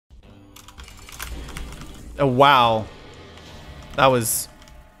Oh, wow. That was...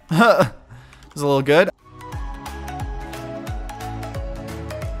 was a little good.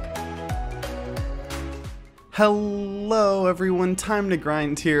 Hello everyone,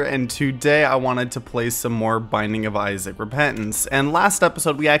 TimeToGrind here, and today I wanted to play some more Binding of Isaac Repentance. And last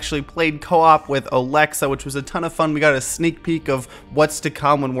episode we actually played co-op with Alexa, which was a ton of fun. We got a sneak peek of what's to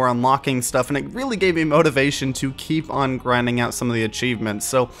come when we're unlocking stuff, and it really gave me motivation to keep on grinding out some of the achievements.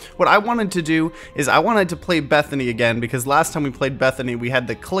 So what I wanted to do is I wanted to play Bethany again, because last time we played Bethany we had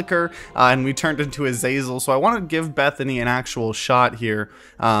the clicker and we turned into Azazel, so I wanted to give Bethany an actual shot here.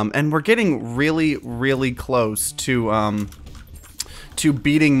 And we're getting really close to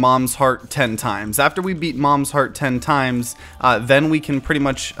beating Mom's Heart 10 times. After we beat Mom's Heart 10 times, then we can pretty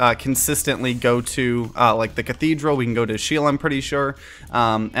much consistently go to like the cathedral. We can go to Sheila, I'm pretty sure.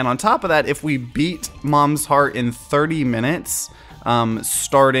 And on top of that, if we beat Mom's Heart in 30 minutes,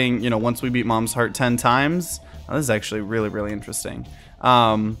 starting, you know, once we beat Mom's Heart 10 times, this is actually really interesting.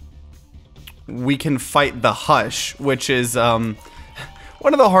 We can fight the Hush, which is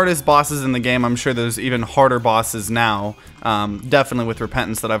one of the hardest bosses in the game. I'm sure there's even harder bosses now, definitely with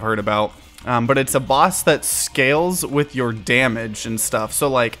Repentance that I've heard about. But it's a boss that scales with your damage and stuff. So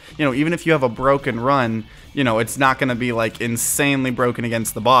like, you know, even if you have a broken run, you know, it's not going to be like insanely broken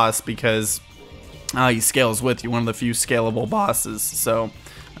against the boss because he scales with you, one of the few scalable bosses. So,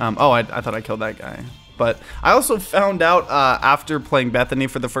 oh, I thought I killed that guy. But I also found out after playing Bethany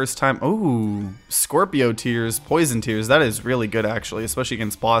for the first time, ooh, Scorpio tears, poison tears, that is really good actually, especially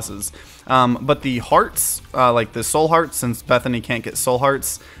against bosses. But the hearts, like the soul hearts, since Bethany can't get soul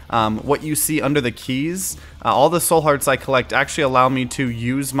hearts, what you see under the keys, all the soul hearts I collect actually allow me to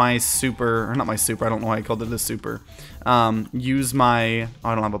use my super, or not my super, I don't know why I called it a super, use my, oh,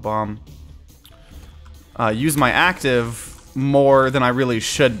 I don't have a bomb, use my active more than I really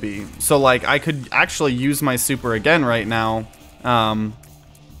should be. So like I could actually use my super again right now, and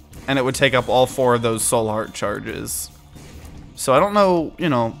it would take up all 4 of those soul heart charges. So I don't know, you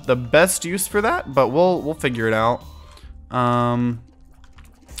know, the best use for that, but we'll figure it out.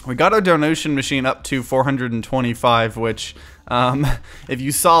 We got our donation machine up to 425, which if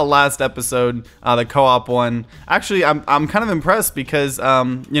you saw last episode, the co-op one, actually I'm kind of impressed because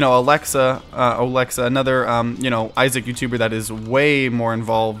you know, Alexa, another you know, Isaac YouTuber that is way more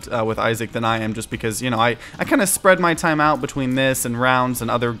involved with Isaac than I am, just because, you know, I kind of spread my time out between this and rounds and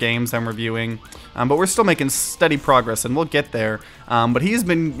other games I'm reviewing, but we're still making steady progress and we'll get there. But he's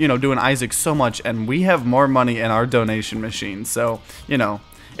been, you know, doing Isaac so much, and we have more money in our donation machine, so, you know,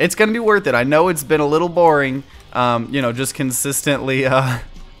 it's gonna be worth it. I know it's been a little boring, you know, just consistently,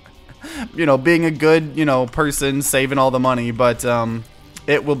 you know, being a good, you know, person, saving all the money, but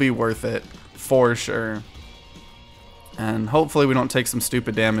it will be worth it for sure. And hopefully we don't take some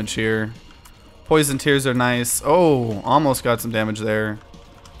stupid damage here. Poison tears are nice. Oh, almost got some damage there.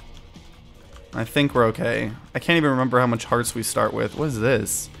 I think we're okay. I can't even remember how much hearts we start with. What is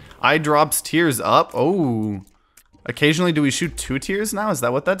this? Eye drops tears up. Oh. Occasionally, do we shoot 2 tears now? Is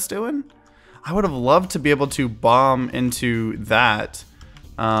that what that's doing? I would have loved to be able to bomb into that,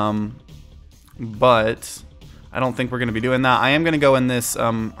 but I don't think we're going to be doing that. I am going to go in this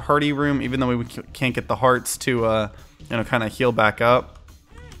Hurdy room, even though we can't get the hearts to, you know, kind of heal back up.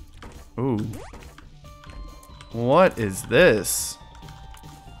 Ooh. What is this?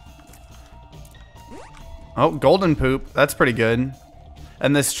 Oh, golden poop. That's pretty good.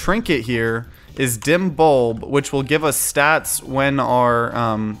 And this trinket here is dim bulb, which will give us stats when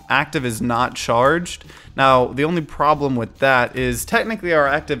our active is not charged. Now, the only problem with that is technically our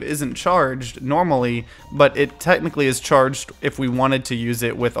active isn't charged normally, but it technically is charged if we wanted to use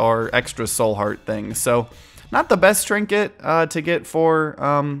it with our extra soul heart thing. So, not the best trinket to get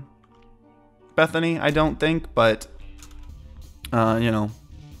for Bethany, I don't think, but you know,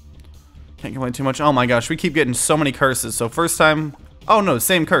 can't complain too much. Oh my gosh, we keep getting so many curses. So first time, oh no,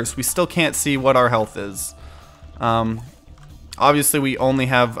 same curse. We still can't see what our health is. Obviously, we only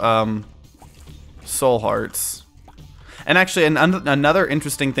have soul hearts. And actually, another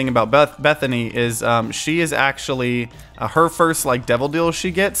interesting thing about Bethany is she is actually, her first like devil deal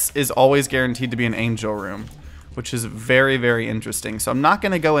she gets is always guaranteed to be an angel room, which is very interesting. So I'm not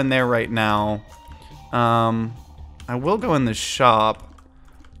going to go in there right now. I will go in the shop.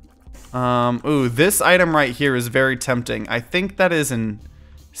 Ooh, this item right here is very tempting. I think that is an,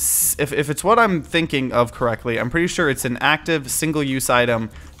 if it's what I'm thinking of correctly, I'm pretty sure it's an active single-use item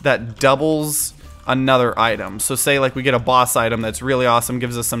that doubles another item. So say like we get a boss item that's really awesome,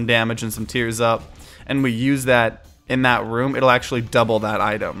 gives us some damage and some tears up, and we use that in that room, it'll actually double that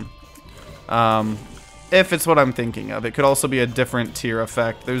item. if it's what I'm thinking of. It could also be a different tier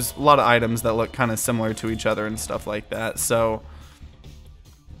effect. There's a lot of items that look kind of similar to each other and stuff like that. So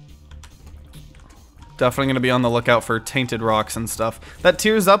definitely going to be on the lookout for tainted rocks and stuff. That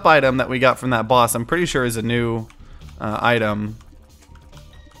tears up item that we got from that boss, I'm pretty sure is a new item.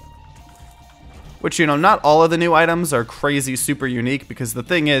 Which, you know, not all of the new items are crazy super unique, because the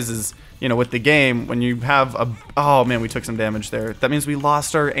thing is, you know, with the game, when you have a... Oh, man, we took some damage there. That means we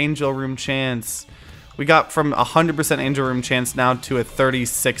lost our Angel Room chance. We got from 100% Angel Room chance now to a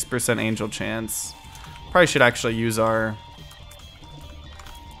 36% Angel chance. Probably should actually use our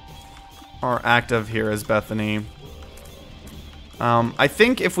active here as Bethany. I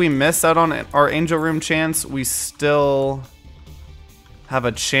think if we miss out on our Angel Room chance, we still have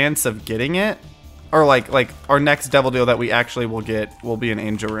a chance of getting it. Or like our next devil deal that we actually will get will be an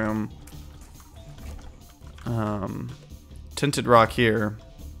Angel Room. Tinted rock here.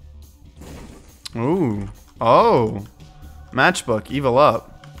 Ooh. Oh. Matchbook, evil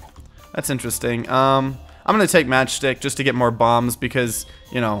up. That's interesting. I'm gonna take matchstick just to get more bombs, because,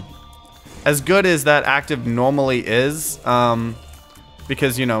 you know, as good as that active normally is,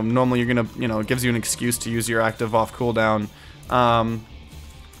 because, you know, normally you're gonna, you know, it gives you an excuse to use your active off cooldown.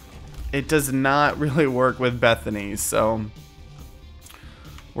 It does not really work with Bethany, so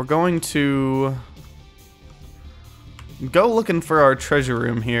we're going to go looking for our treasure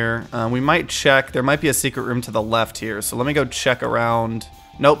room here. We might check. There might be a secret room to the left here, so let me go check around.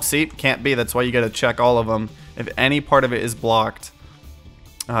 Nope, see, can't be. That's why you gotta check all of them. If any part of it is blocked,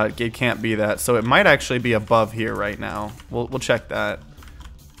 it can't be that. So it might actually be above here right now. We'll check that.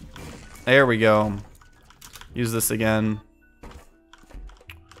 There we go. Use this again.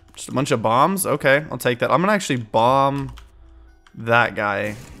 Just a bunch of bombs? Okay, I'll take that. I'm gonna actually bomb that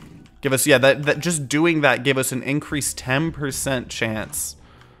guy. Give us, yeah, that just doing that gave us an increased 10% chance.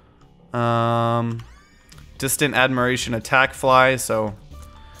 Distant admiration attack fly, so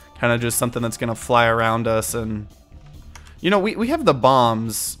kind of just something that's gonna fly around us. And you know, we have the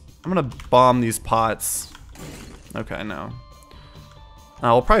bombs. I'm gonna bomb these pots. Okay, no.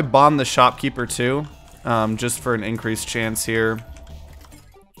 We'll probably bomb the shopkeeper too, just for an increased chance here.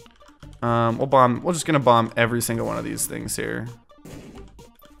 We're just gonna bomb every single one of these things here.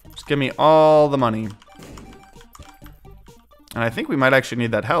 Just give me all the money. And I think we might actually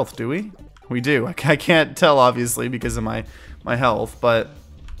need that health, do we? We do. I can't tell, obviously, because of my health, but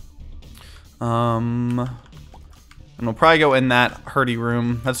and we'll probably go in that hurdy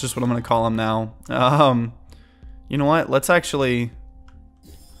room. That's just what I'm gonna call him now. You know what? Let's actually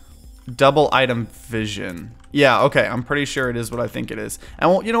double item vision. Yeah, okay, I'm pretty sure it is what I think it is.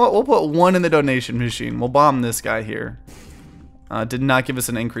 And you know what? We'll put one in the donation machine. We'll bomb this guy here. Did not give us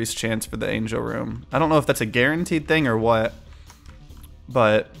an increased chance for the Angel Room. I don't know if that's a guaranteed thing or what,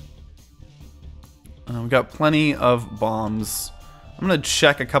 but we've got plenty of bombs. I'm gonna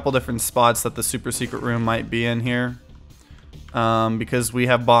check a couple different spots that the super secret room might be in here, because we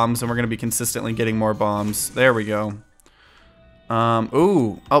have bombs and we're gonna be consistently getting more bombs. There we go.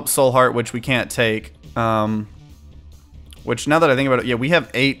 Ooh, oh, soul heart, which we can't take. Which, now that I think about it, yeah, we have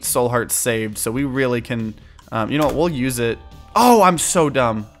 8 soul hearts saved, so we really can, you know what, we'll use it. Oh, I'm so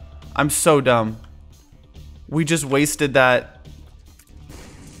dumb. I'm so dumb. We just wasted that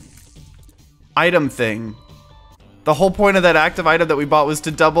item thing. The whole point of that active item that we bought was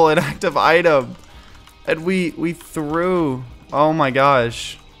to double an active item. And we threw. Oh my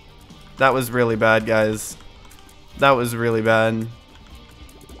gosh. That was really bad, guys. That was really bad.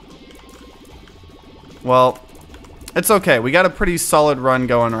 Well, it's okay. We got a pretty solid run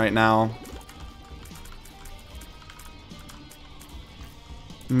going right now.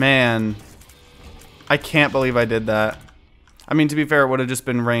 Man, I can't believe I did that. I mean, to be fair, it would have just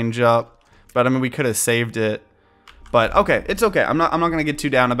been range up, but I mean, we could have saved it. But okay, it's okay. I'm not gonna get too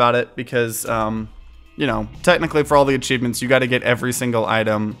down about it, because you know, technically for all the achievements, you got to get every single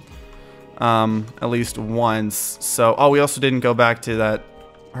item at least once. So, oh, we also didn't go back to that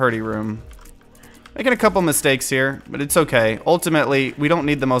hurdy room. Making a couple mistakes here, but it's okay. Ultimately, we don't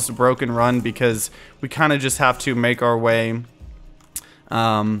need the most broken run, because we kind of just have to make our way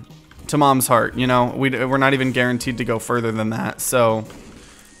to Mom's Heart. You know, we're not even guaranteed to go further than that. So,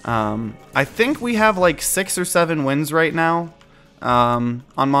 I think we have like 6 or 7 wins right now on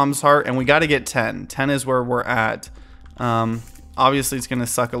Mom's Heart, and we got to get 10. 10 is where we're at. Obviously, it's going to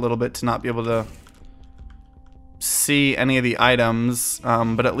suck a little bit to not be able to see any of the items,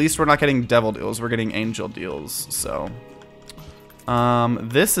 but at least we're not getting devil deals, we're getting angel deals. So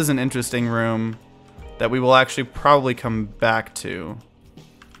this is an interesting room that we will actually probably come back to.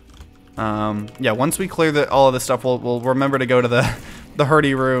 Yeah, once we clear all of this stuff, we'll remember to go to the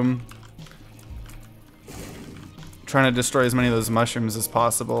hurdy room. trying to destroy as many of those mushrooms as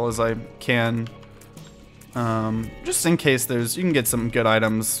possible as I can. Just in case you can get some good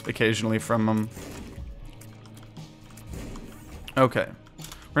items occasionally from them. Okay.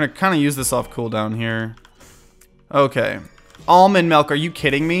 We're gonna kind of use this off cooldown here. Okay. Almond milk, are you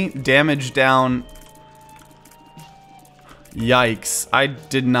kidding me? Damage down. Yikes. I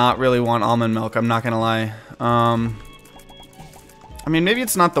did not really want almond milk, I'm not gonna lie. I mean, maybe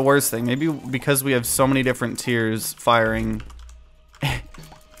it's not the worst thing. Maybe because we have so many different tiers firing.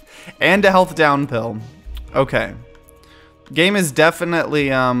 And a health down pill. Okay. Game is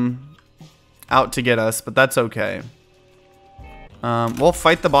definitely out to get us, but that's okay. We'll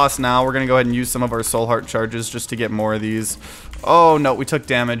fight the boss now. We're going to go ahead and use some of our soul heart charges just to get more of these. Oh, no, we took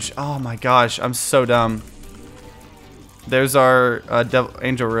damage. Oh, my gosh. I'm so dumb. There's our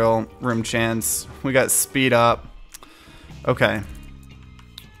Angel Room chance. We got speed up. Okay.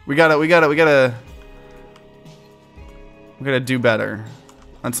 We gotta do better.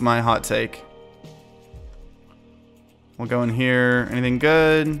 That's my hot take. We'll go in here. Anything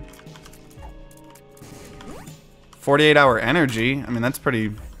good? 48-hour energy. I mean, that's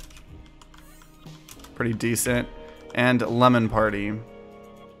pretty decent. And lemon party.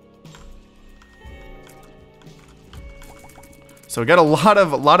 So we got a lot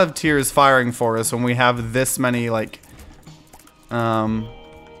of tiers firing for us when we have this many like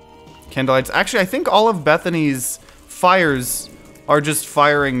candlelights. Actually, I think all of Bethany's fires are just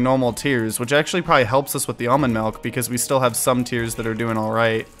firing normal tiers, which actually probably helps us with the almond milk because we still have some tiers that are doing all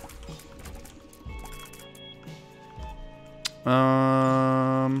right.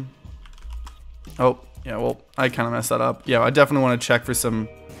 Oh, yeah, well, I kind of messed that up. Yeah, I definitely want to check for some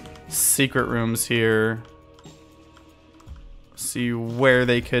secret rooms here. See where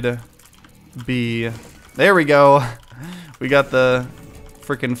they could be. There we go. We got the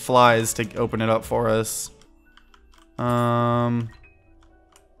freaking flies to open it up for us. I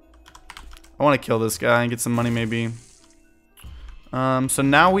want to kill this guy and get some money maybe. So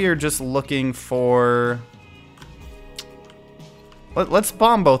now we are just looking for... Let's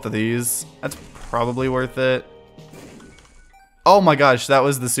bomb both of these. That's probably worth it. Oh my gosh, that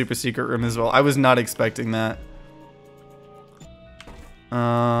was the super secret room as well. I was not expecting that.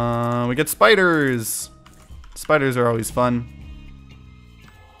 We get spiders. Spiders are always fun.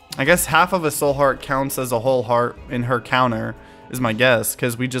 I guess half of a soul heart counts as a whole heart in her counter, is my guess,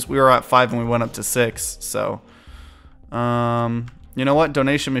 because we were at 5 and we went up to 6. So, you know what?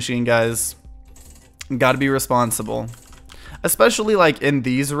 Donation machine, guys. Got to be responsible. Especially like in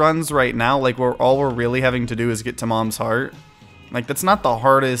these runs right now, like all we're really having to do is get to Mom's heart. Like that's not the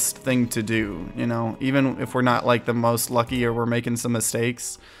hardest thing to do, you know, even if we're not like the most lucky or we're making some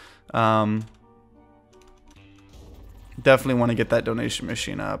mistakes. Definitely want to get that donation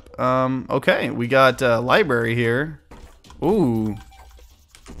machine up. Okay, we got library here. Ooh.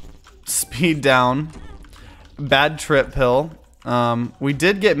 Speed down. Bad trip pill. We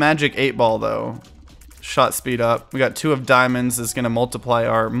did get magic 8 ball though. Shot speed up. We got 2 of diamonds. Is going to multiply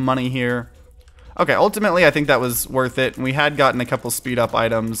our money here. Okay, ultimately I think that was worth it. We had gotten a couple speed up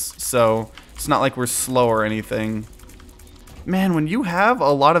items, so it's not like we're slow or anything. Man, when you have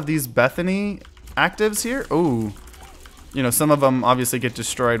a lot of these Bethany actives here, ooh. You know, some of them obviously get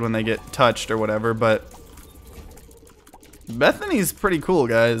destroyed when they get touched or whatever, but Bethany's pretty cool,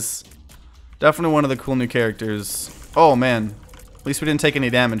 guys. Definitely one of the cool new characters. Oh man, at least we didn't take any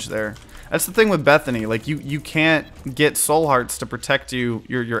damage there. That's the thing with Bethany, like you can't get soul hearts to protect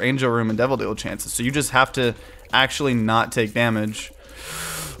your angel room and devil deal chances, so you just have to actually not take damage.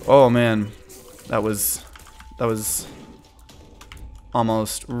 Oh man, that was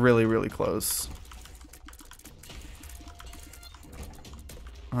almost really close.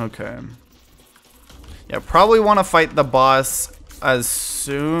 Okay. Yeah, probably want to fight the boss as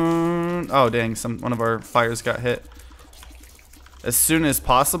soon... Oh dang, one of our fires got hit. As soon as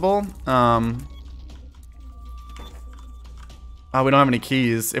possible. Oh, we don't have any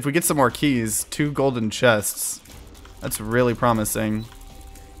keys. If we get some more keys, 2 golden chests. That's really promising.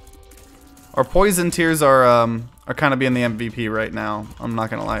 Our poison tiers are kind of being the MVP right now. I'm not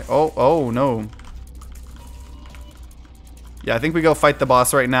gonna lie. Oh no. Yeah, I think we go fight the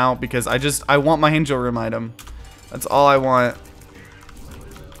boss right now because I want my angel room item. That's all I want.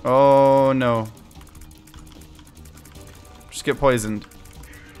 Oh no. Just get poisoned.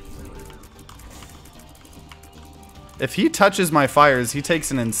 If he touches my fires, he takes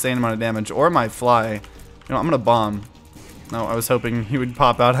an insane amount of damage. Or my fly. You know, I'm gonna bomb. No, I was hoping he would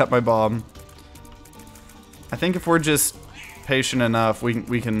pop out at my bomb. I think if we're just patient enough,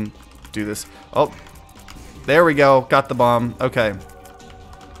 we can do this. Oh, there we go. Got the bomb. Okay.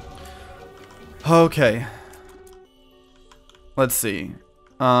 Okay. Let's see.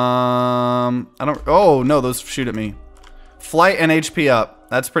 I don't... Oh, no, those shoot at me. Flight and HP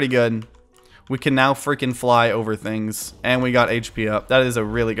up. That's pretty good. We can now freaking fly over things. And we got HP up. That is a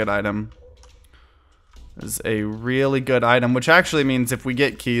really good item. That is a really good item, which actually means if we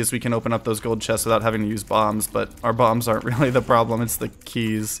get keys, we can open up those gold chests without having to use bombs. But our bombs aren't really the problem. It's the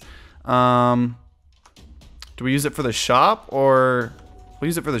keys. Do we use it for the shop? Or... We'll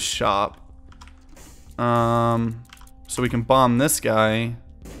use it for the shop. So we can bomb this guy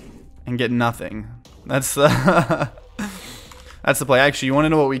and get nothing. That's the that's the play. Actually, you want to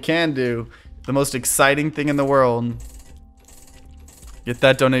know what we can do? The most exciting thing in the world. Get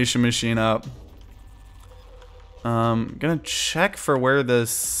that donation machine up. Gonna check for where the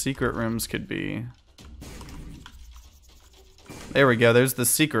secret rooms could be. There we go. There's the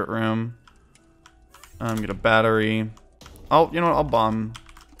secret room. Get a battery. Oh, you know what? I'll bomb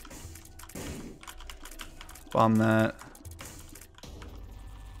that.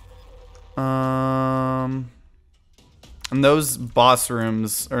 And those boss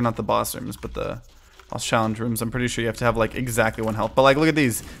rooms, or not the boss rooms, but the boss challenge rooms, I'm pretty sure you have to have like exactly 1 health. But like, look at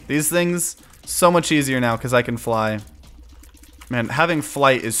these things, so much easier now because I can fly. Man, having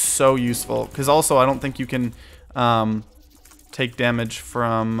flight is so useful. Because also, I don't think you can take damage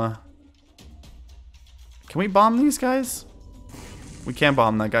from... Can we bomb these guys? We can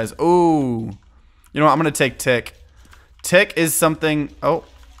bomb that, guys. Ooh. You know what? I'm going to take Tick. Tick is something... Oh.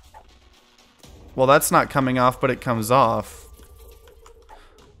 Well, that's not coming off, but it comes off.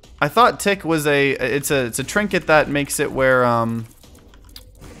 I thought Tick was it's a trinket that makes it where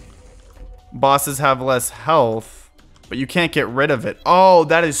bosses have less health, but you can't get rid of it. Oh,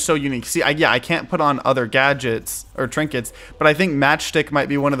 that is so unique. See, yeah, I can't put on other gadgets or trinkets, but I think Matchstick might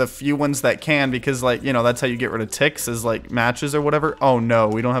be one of the few ones that can, because, like, you know, that's how you get rid of ticks, is like matches or whatever. Oh no,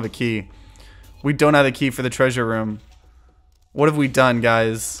 we don't have a key. We don't have a key for the treasure room. What have we done,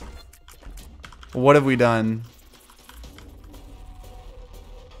 guys? What have we done?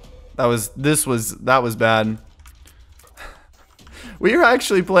 That was bad. We are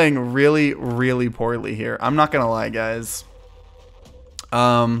actually playing really, really poorly here. I'm not gonna lie, guys.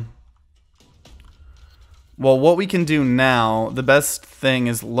 Well, what we can do now, the best thing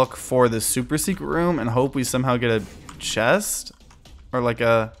is look for the super secret room and hope we somehow get a chest or like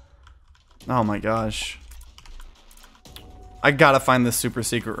a... Oh my gosh. I gotta find this super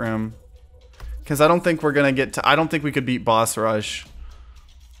secret room. Because I don't think we're gonna get to... I don't think we could beat Boss Rush.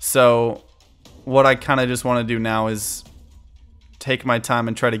 So, what I kind of just want to do now is take my time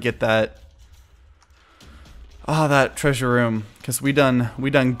and try to get that... Oh, that treasure room. Because we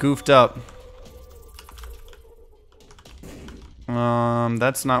done goofed up.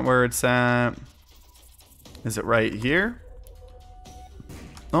 That's not where it's at. Is it right here?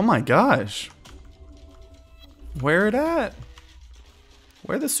 Oh my gosh. Where it at?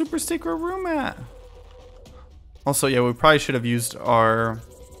 Where the super secret room at? Also, yeah, we probably should have used our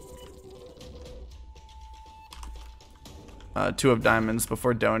 2 of diamonds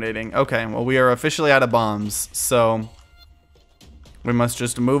before donating. Okay, well, we are officially out of bombs, so we must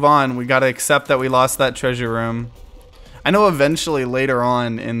just move on. We gotta accept that we lost that treasure room. I know eventually later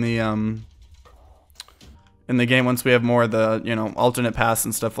on in the game, once we have more of the, you know, alternate paths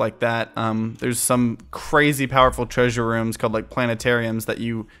and stuff like that, there's some crazy powerful treasure rooms called like planetariums that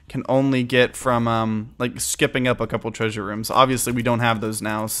you can only get from like skipping up a couple treasure rooms. Obviously we don't have those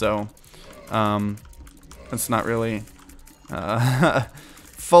now, so that's not really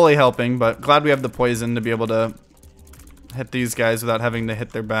fully helping, but glad we have the poison to be able to hit these guys without having to hit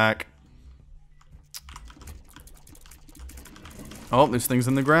their back. Oh, there's things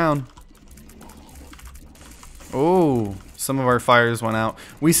in the ground. Oh, some of our fires went out.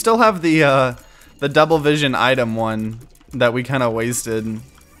 We still have the double vision item one that we kind of wasted.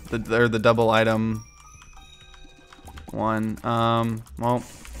 The double item one. Well,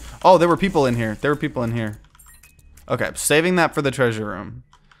 oh, there were people in here. There were people in here. Okay, saving that for the treasure room.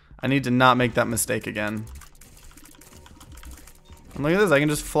 I need to not make that mistake again. And look at this, I can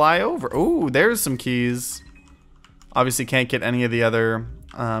just fly over. Ooh, there's some keys. Obviously can't get any of the other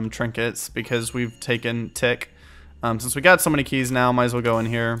trinkets because we've taken Tick. Since we got so many keys now, might as well go in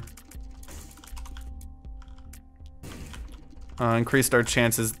here. Increased our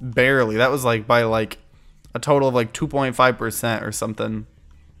chances barely. That was like by like a total of like 2.5% or something.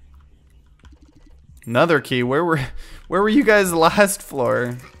 Another key. Where were you guys last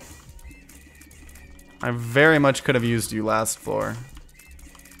floor? I very much could have used you last floor.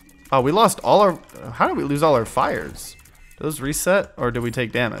 Oh, we lost all our... How did we lose all our fires? Did those reset or did we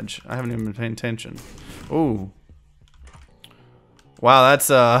take damage? I haven't even been paying attention. Ooh. Wow, that's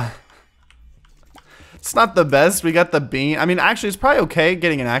It's not the best. We got the bean. I mean, actually, it's probably okay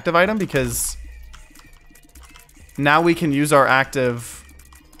getting an active item because now we can use our active.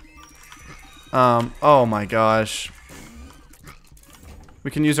 Oh my gosh. We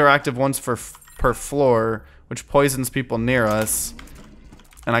can use our active once per floor, which poisons people near us.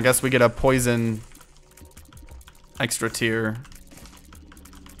 And I guess we get a poison extra tier.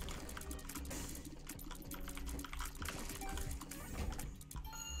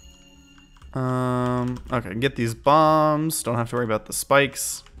 Okay, get these bombs. Don't have to worry about the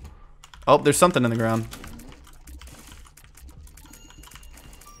spikes. Oh, there's something in the ground.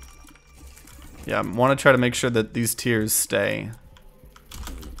 Yeah, I want to try to make sure that these tiers stay.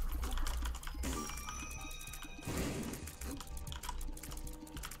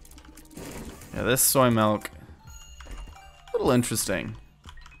 Yeah, this soy milk. Little interesting.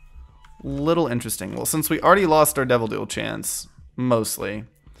 Little interesting. Well, since we already lost our Devil Deal chance, mostly.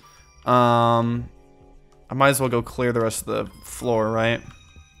 I might as well go clear the rest of the floor, right?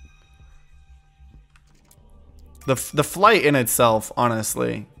 The flight in itself,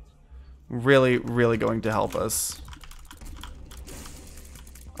 honestly, really, really going to help us.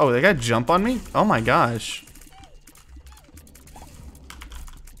 Oh, they got jump on me? Oh my gosh.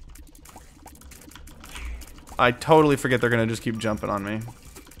 I totally forget they're gonna just keep jumping on me.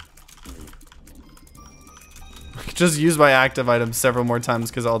 Just use my active items several more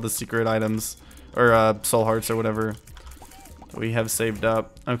times because all the secret items, or soul hearts or whatever, we have saved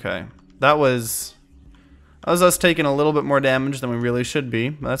up. Okay, that was us taking a little bit more damage than we really should be.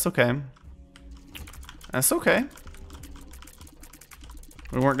 But that's okay. That's okay.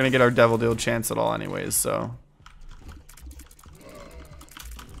 We weren't gonna get our Devil Deal chance at all anyways, so.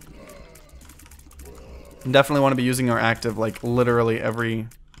 Definitely want to be using our active like literally every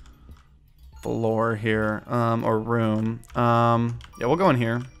floor here, or room. Yeah, we'll go in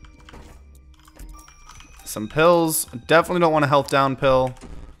here. Some pills. Definitely don't want a health down pill.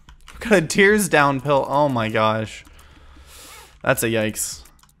 We've got a tears down pill. Oh my gosh. That's a yikes.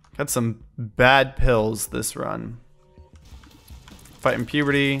 Got some bad pills this run. Fighting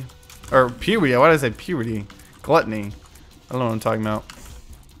puberty. Or puberty. Why did I say puberty? Gluttony. I don't know what I'm talking about.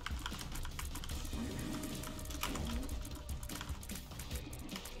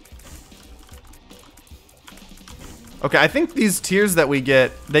 Okay, I think these tiers that we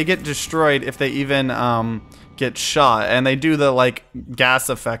get, they get destroyed if they even get shot, and they do the like gas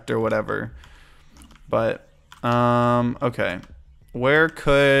effect or whatever. But okay, where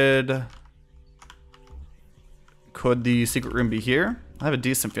could the secret room be? Here? I have a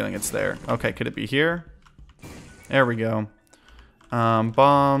decent feeling it's there. Okay, could it be here? There we go.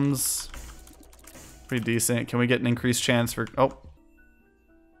 Bombs, pretty decent. Can we get an increased chance for? Oh.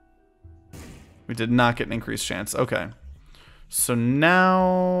 We did not get an increased chance. Okay. So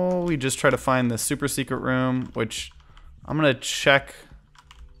now we just try to find the super secret room, which I'm going to check.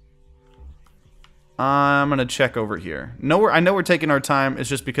 I'm going to check over here. I know we're taking our time. It's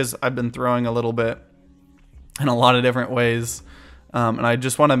just because I've been throwing a little bit in a lot of different ways. And I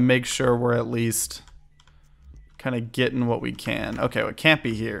just want to make sure we're at least kind of getting what we can. Okay, well, it can't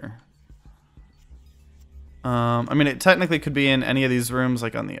be here. I mean, it technically could be in any of these rooms,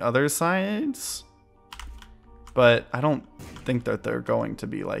 like on the other sides, but I don't think that they're going to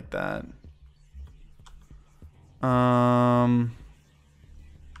be like that.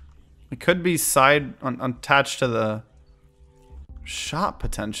 It could be attached to the shop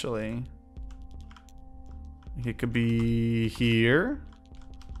potentially. It could be here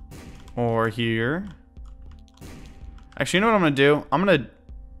or here. Actually, you know what I'm gonna do? I'm gonna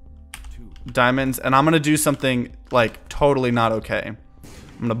diamonds, and I'm gonna do something like totally not okay.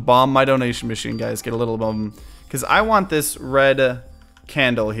 I'm gonna bomb my donation machine, guys. Get a little bomb, because I want this red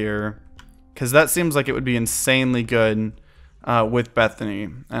candle here, because that seems like it would be insanely good with Bethany,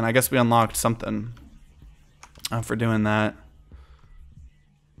 and I guess we unlocked something for doing that.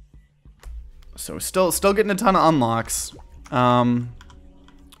 So still getting a ton of unlocks.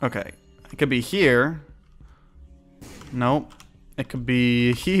 Okay, it could be here. Nope, it could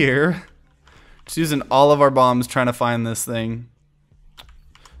be here. Just using all of our bombs trying to find this thing.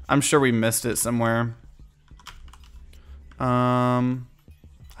 I'm sure we missed it somewhere. I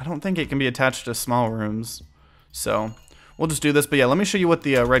don't think it can be attached to small rooms. So we'll just do this. But yeah, let me show you what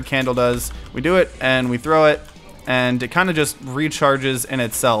the red candle does. We do it and we throw it, and it kind of just recharges in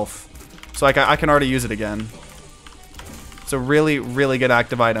itself. So I can already use it again. It's a really, really good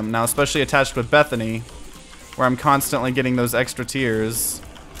active item. Now, especially attached with Bethany, where I'm constantly getting those extra tiers.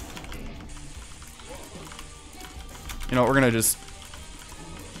 You know, we're gonna just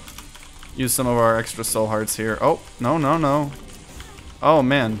use some of our extra soul hearts here. Oh, no. Oh,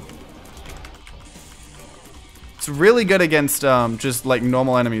 man. It's really good against just like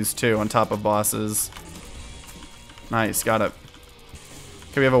normal enemies too, on top of bosses. Nice, got it.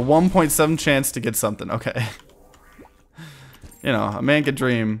 Okay, we have a 1.7 chance to get something. Okay. You know, a man could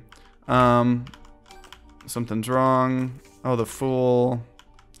dream. Something's wrong. Oh, the fool.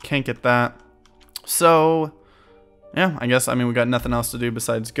 Can't get that. So, yeah, I guess, I mean, we got nothing else to do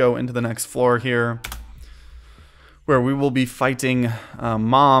besides go into the next floor here, where we will be fighting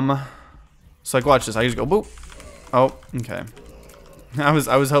Mom. So, like, watch this. I just go, boop. Oh, okay. I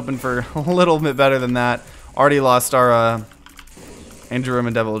was hoping for a little bit better than that. Already lost our Angel Room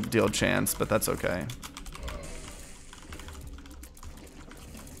and Devil Deal chance, but that's okay.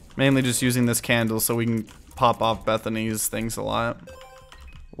 Mainly just using this candle so we can pop off Bethany's things a lot.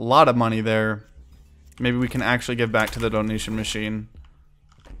 A lot of money there. Maybe we can actually give back to the donation machine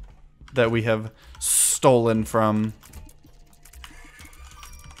that we have stolen from.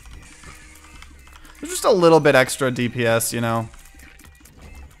 There's just a little bit extra DPS, you know.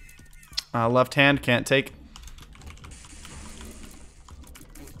 Left hand, can't take.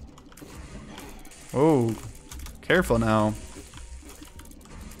 Oh, careful now.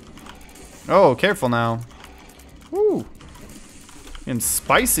 Oh, careful now. Woo. Getting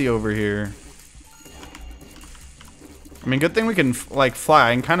spicy over here. I mean, good thing we can, like,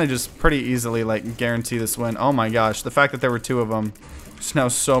 fly. I can kind of just pretty easily, like, guarantee this win. Oh my gosh, the fact that there were 2 of them. There's now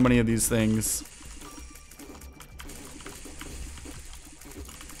so many of these things.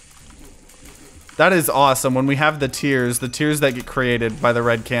 That is awesome. When we have the tears that get created by the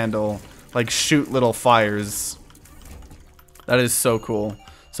red candle, like, shoot little fires. That is so cool.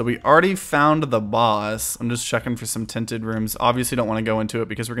 So we already found the boss. I'm just checking for some tinted rooms. Obviously don't want to go into it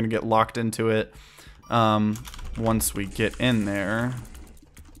because we're going to get locked into it once we get in there.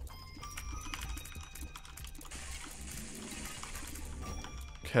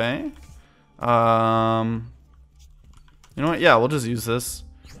 Okay. You know what? Yeah, we'll just use this.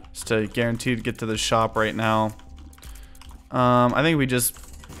 Just to guarantee to get to the shop right now. I think we just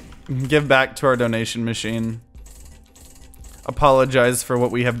give back to our donation machine. Apologize for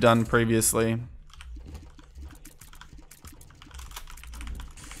what we have done previously.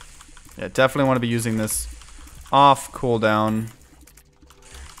 Yeah, definitely want to be using this off cooldown.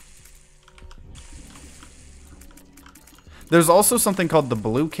 There's also something called the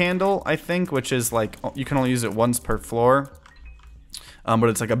blue candle, I think, which is like, you can only use it once per floor. But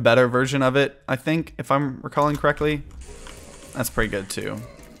it's like a better version of it, I think, if I'm recalling correctly. That's pretty good too.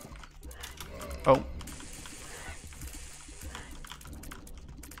 Oh.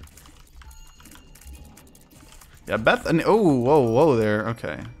 Yeah, Bethany. Oh, whoa there.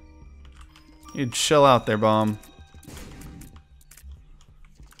 Okay. You chill out there, bomb.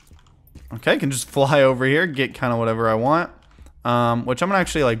 Okay, can just fly over here, get kind of whatever I want. Which I'm gonna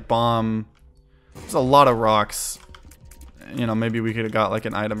actually like bomb. There's a lot of rocks. You know, maybe we could have got like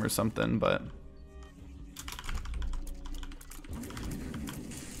an item or something, but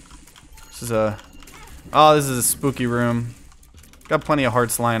this is a spooky room. Got plenty of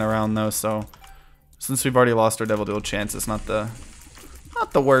hearts lying around though, so since we've already lost our Devil Deal chance, it's not the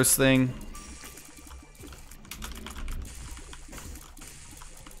worst thing.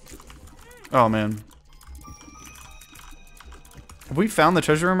 Oh man. Have we found the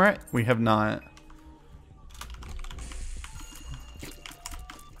treasure room right? We have not.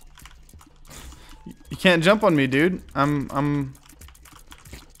 You can't jump on me, dude. I'm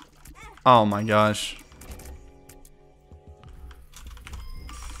Oh my gosh.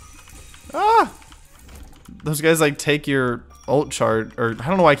 Ah! Those guys like take your ult charge, or I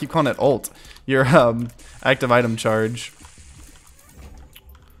don't know why I keep calling it ult. Your active item charge.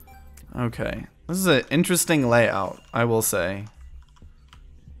 Okay. This is an interesting layout, I will say.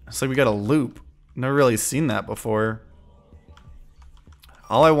 It's like we got a loop. Never really seen that before.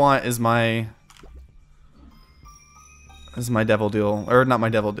 All I want is my Devil Deal, or not my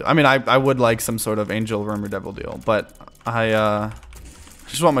Devil Deal. I mean, I would like some sort of Angel Room or Devil Deal, but I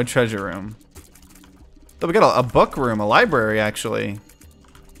just want my treasure room. Though we got a book room, a library actually.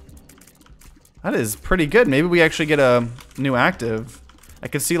 That is pretty good. Maybe we actually get a new active. I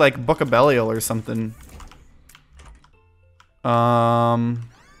could see like Book of Belial or something.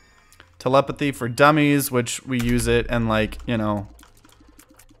 Telepathy for dummies, which we use it and like, you know,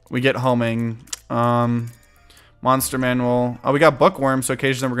 we get homing. Monster manual. Oh, we got bookworm, so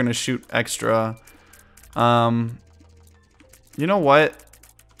occasionally we're gonna shoot extra. You know what?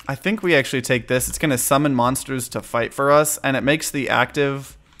 I think we actually take this. It's gonna summon monsters to fight for us, and it makes the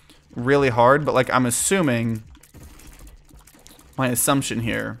active really hard, but like I'm assuming, my assumption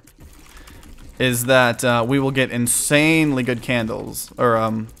here is that we will get insanely good candles, or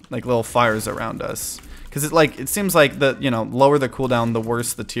like little fires around us. Because it seems like the, you know, lower the cooldown, the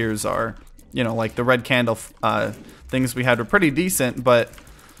worse the tiers are. You know, like the red candle things we had were pretty decent, but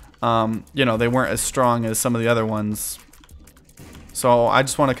you know, they weren't as strong as some of the other ones. So I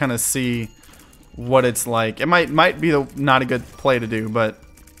just want to kind of see what it's like. It might be not a good play to do, but,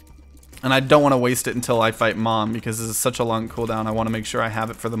 and I don't want to waste it until I fight Mom, because this is such a long cooldown. I want to make sure I have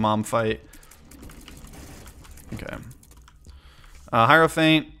it for the Mom fight. Okay.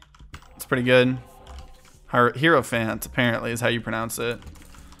 Hierophant, it's pretty good. Hierophant apparently is how you pronounce it.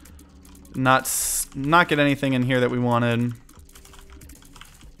 Not get anything in here that we wanted.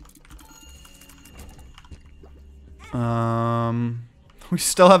 We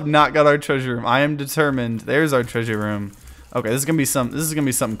still have not got our treasure room. I am determined. There's our treasure room. Okay, this is gonna be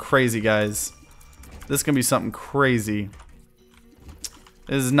something crazy, guys. This is gonna be something crazy.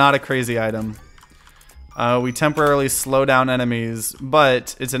 This is not a crazy item. We temporarily slow down enemies,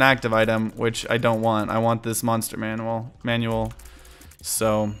 but it's an active item, which I don't want. I want this monster manual.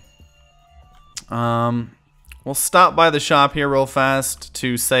 So, we'll stop by the shop here real fast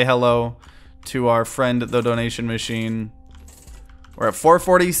to say hello to our friend, the donation machine. We're at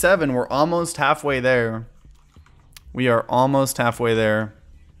 447. We're almost halfway there. We are almost halfway there.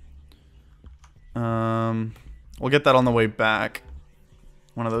 We'll get that on the way back.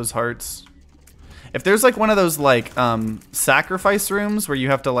 One of those hearts. If there's like one of those like sacrifice rooms where you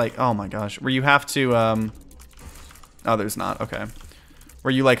have to like, oh my gosh, where you have to oh, there's not. Okay.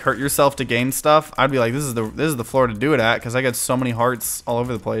 Where you like hurt yourself to gain stuff, I'd be like, this is the floor to do it at, because I got so many hearts all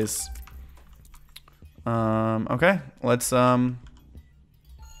over the place. Okay, let's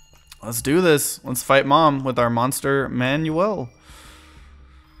do this. Let's fight Mom with our monster manual.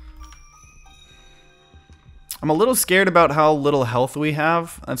 I'm a little scared about how little health we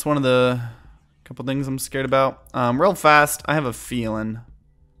have. That's one of the couple things I'm scared about. Real fast, I have a feeling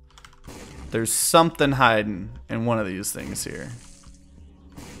there's something hiding in one of these things here.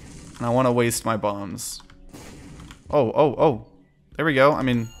 And I want to waste my bombs. Oh. There we go. I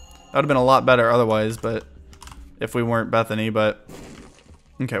mean, that would have been a lot better otherwise, but if we weren't Bethany, but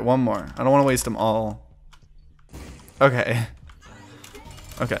okay, one more. I don't want to waste them all. Okay.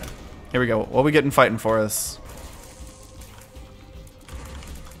 Okay. Here we go. What are we getting fighting for us?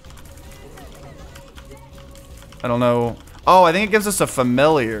 I don't know. Oh, I think it gives us a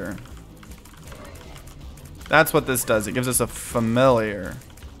familiar. That's what this does. It gives us a familiar.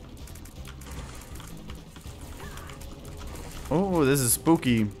 Oh, this is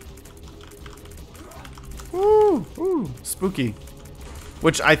spooky. Ooh, spooky.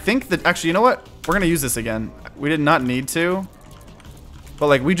 Which I think that, actually, you know what? We're gonna use this again. We did not need to. But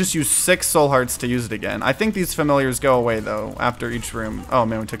like, we just used 6 soul hearts to use it again. I think these familiars go away though, after each room. Oh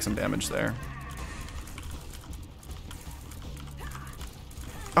man, we took some damage there.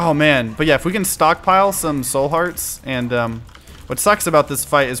 Oh man, but yeah, if we can stockpile some soul hearts, and what sucks about this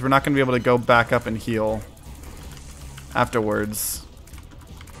fight is we're not gonna be able to go back up and heal afterwards.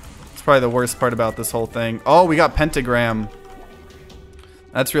 It's probably the worst part about this whole thing. Oh, we got pentagram.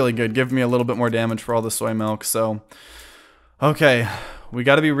 That's really good. Give me a little bit more damage for all the soy milk. So, okay, we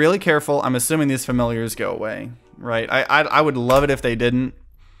got to be really careful. I'm assuming these familiars go away, right? I would love it if they didn't,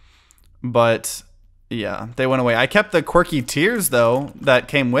 but yeah, they went away. I kept the quirky tears though that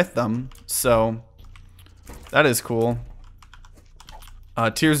came with them, so that is cool.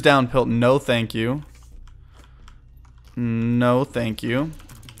 Tears down pilt. No, thank you. No, thank you.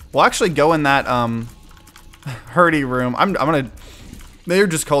 We'll actually go in that hurdy room. I'm gonna. They're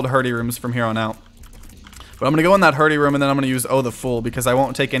just called hurdy rooms from here on out. But I'm gonna go in that hurdy room, and then I'm gonna use Oh the Fool, because I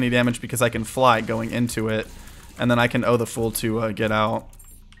won't take any damage because I can fly going into it, and then I can Oh the Fool to get out.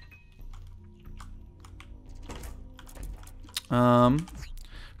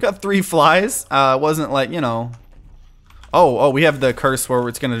 Got 3 flies. Wasn't like, you know. Oh, we have the curse where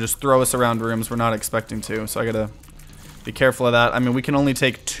it's gonna just throw us around rooms we're not expecting to. So I gotta be careful of that. I mean, we can only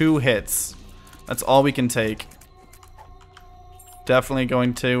take 2 hits. That's all we can take. Definitely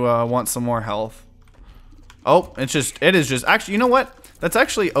going to want some more health. Oh, it is just, actually, you know what? That's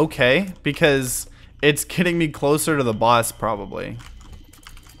actually okay, because it's getting me closer to the boss, probably.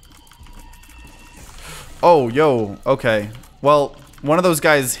 Oh, yo, okay. Well, one of those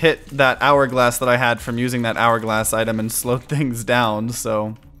guys hit that hourglass that I had from using that hourglass item and slowed things down,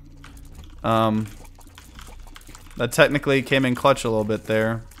 so that technically came in clutch a little bit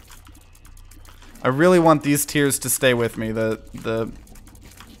there. I really want these tiers to stay with me, the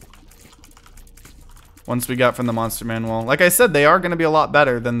ones we got from the monster manual. Like I said, they are going to be a lot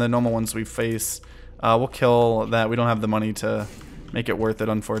better than the normal ones we face. We'll kill that. We don't have the money to make it worth it,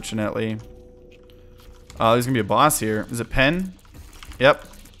 unfortunately. There's going to be a boss here. Is it Pen? Yep.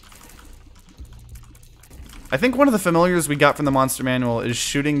 I think one of the familiars we got from the monster manual is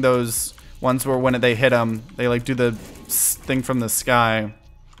shooting those ones where when they hit them, they like do the thing from the sky.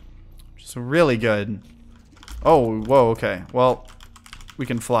 Which is really good. Oh, whoa, okay. Well, we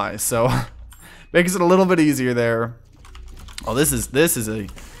can fly, so makes it a little bit easier there. Oh, this is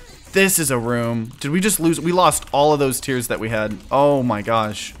a room. Did we just lose? We lost all of those tiers that we had. Oh my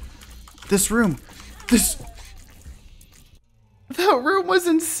gosh. That room was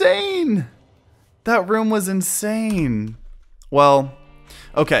insane. That room was insane. Well,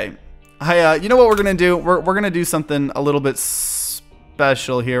 okay. You know what we're gonna do? We're gonna do something a little bit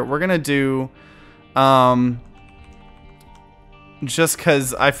special here. We're gonna do, just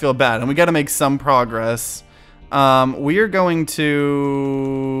cause I feel bad, and we gotta make some progress. We are going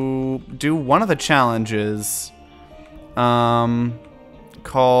to do one of the challenges,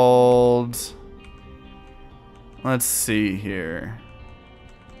 called, let's see here.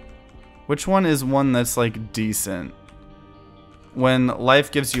 Which one is one that's like decent? When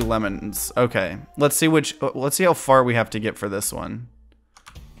life gives you lemons. Okay, let's see how far we have to get for this one.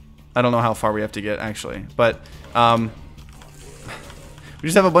 I don't know how far we have to get actually, but we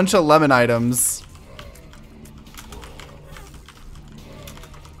just have a bunch of lemon items.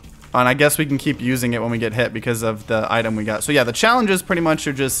 And I guess we can keep using it when we get hit because of the item we got. So yeah, the challenges pretty much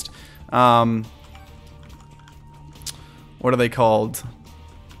are just, what are they called?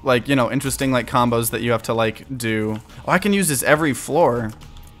 Like, you know, interesting like combos that you have to like do. Oh, I can use this every floor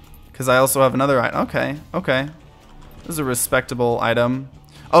because I also have another item. Okay, okay. This is a respectable item.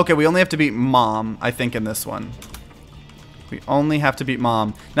 Okay, we only have to beat Mom, I think, in this one. We only have to beat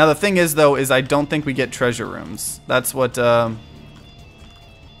Mom. Now the thing is though, is I don't think we get treasure rooms. That's what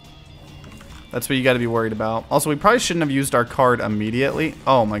you got to be worried about. Also, we probably shouldn't have used our card immediately.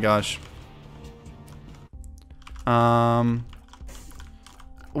 Oh my gosh.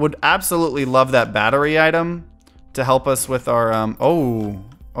 Would absolutely love that battery item to help us with our, oh,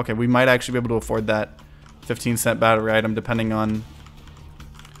 okay, we might actually be able to afford that 15-cent battery item depending on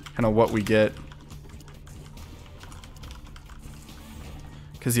kind of what we get.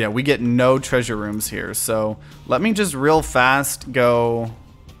 Because, yeah, we get no treasure rooms here. So let me just real fast go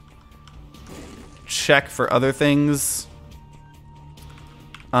check for other things.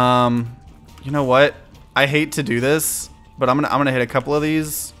 You know what? I hate to do this, but I'm gonna hit a couple of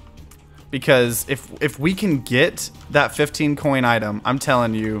these because if we can get that 15 coin item, I'm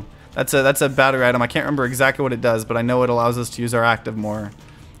telling you, that's a battery item. I can't remember exactly what it does, but I know it allows us to use our active more.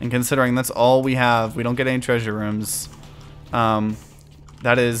 And considering that's all we have, we don't get any treasure rooms.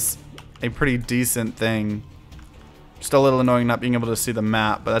 That is a pretty decent thing. Just a little annoying not being able to see the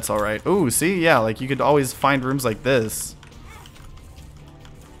map, but that's all right. Ooh, see, yeah, like you could always find rooms like this.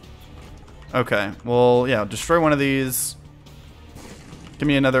 Okay, well, yeah, destroy one of these. Give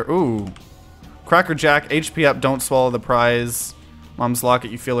me another. Ooh. Cracker Jack, HP up, don't swallow the prize. Mom's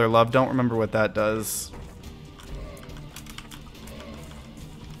locket, you feel her love. Don't remember what that does.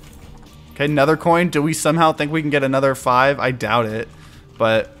 Okay, another coin. Do we somehow think we can get another 5? I doubt it.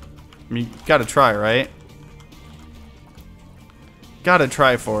 But, I mean, gotta try, right? Gotta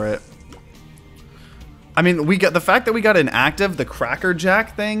try for it. I mean, we got the fact that we got an active, the Cracker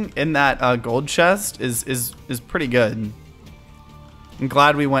Jack thing in that gold chest is pretty good. I'm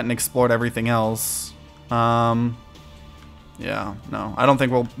glad we went and explored everything else. Yeah, no, I don't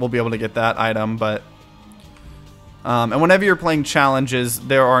think we'll be able to get that item, but and whenever you're playing challenges,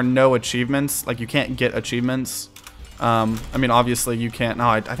 there are no achievements. Like you can't get achievements. I mean, obviously you can't. No,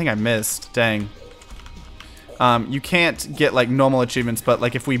 I think I missed. Dang. You can't get like normal achievements, but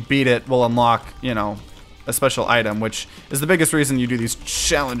like if we beat it, we'll unlock, you know, a special item, which is the biggest reason you do these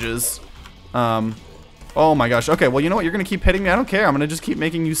challenges. Oh my gosh. Okay, well, you know what? You're gonna keep hitting me. I don't care. I'm gonna just keep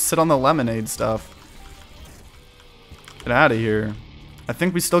making you sit on the lemonade stuff. Get out of here. I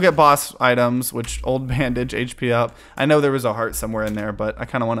think we still get boss items, which old bandage, HP up. I know there was a heart somewhere in there, but I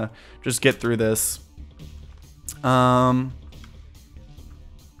kind of want to just get through this.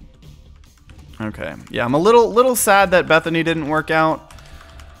 Okay. Yeah, I'm a little sad that Bethany didn't work out.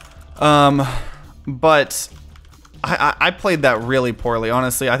 But I played that really poorly,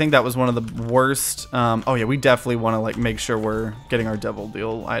 honestly. I think that was one of the worst. Oh yeah, we definitely want to like make sure we're getting our devil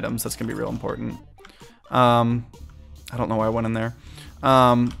deal items. That's gonna be real important. I don't know why I went in there.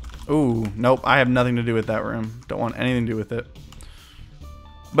 Ooh, nope. I have nothing to do with that room. Don't want anything to do with it.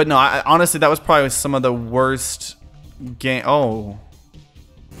 But no, honestly, that was probably some of the worst game. Oh,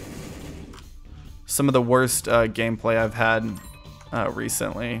 some of the worst gameplay I've had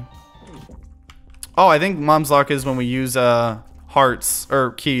recently. Oh, I think Mom's Lock is when we use hearts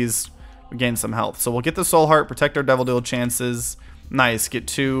or keys, we gain some health. So we'll get the soul heart, protect our devil deal chances. Nice, get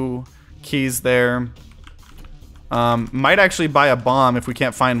 2 keys there. Might actually buy a bomb if we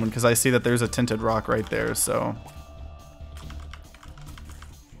can't find one, because I see that there's a tinted rock right there, so.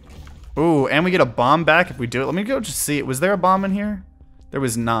 Ooh, and we get a bomb back if we do it. Let me go just see it. Was there a bomb in here? There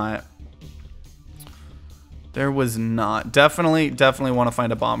was not. There was not. Definitely want to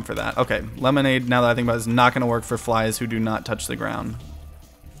find a bomb for that. Okay, lemonade, now that I think about it, is not going to work for flies who do not touch the ground.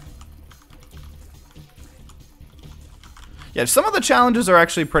 Yeah, some of the challenges are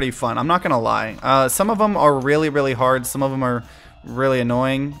actually pretty fun. I'm not going to lie. Some of them are really, really hard. Some of them are really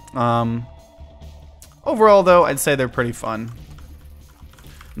annoying. Overall, though, I'd say they're pretty fun.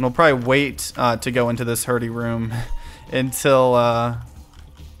 And we'll probably wait to go into this hurdy room until...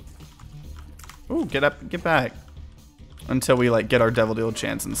 Ooh, get up, get back. Until we, like, get our Devil Deal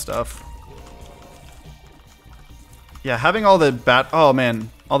chance and stuff. Yeah, having all the oh man,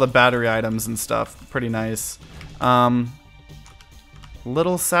 all the battery items and stuff, pretty nice.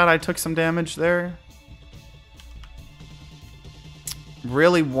 Little sad I took some damage there.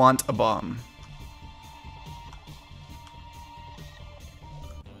 Really want a bomb.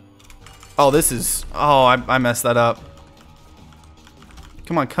 Oh, this is, oh, I messed that up.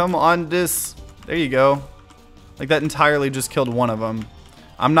 Come on, this. There you go. Like, that entirely just killed one of them.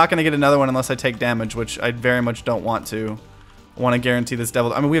 I'm not going to get another one unless I take damage, which I very much don't want to. I want to guarantee this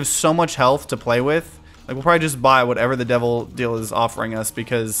devil. I mean, we have so much health to play with. Like, we'll probably just buy whatever the Devil Deal is offering us,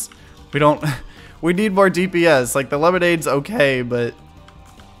 because we don't... we need more DPS. Like, the lemonade's okay, but...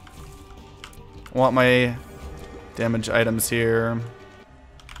 I want my damage items here.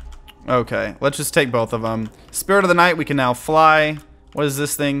 Okay, let's just take both of them. Spirit of the Night, we can now fly. What is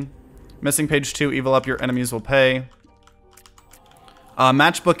this thing? Missing page 2, evil up, your enemies will pay.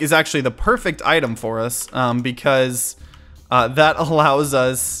 Matchbook is actually the perfect item for us, because that allows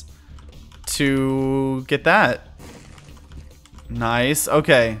us to get that. Nice.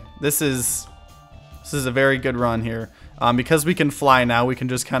 Okay, this is a very good run here. Because we can fly now, we can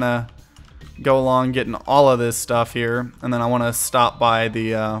just kind of go along getting all of this stuff here, and then I want to stop by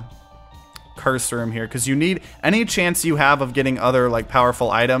the curse room here, because you need any chance you have of getting other like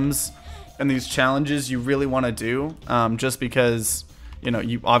powerful items in these challenges. You really want to do, just because, you know,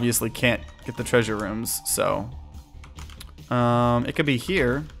 you obviously can't get the treasure rooms. So it could be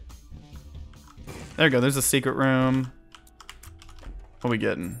here. There we go. There's a secret room. What are we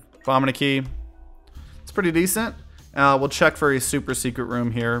getting? Bomb and a key. It's pretty decent. We'll check for a super secret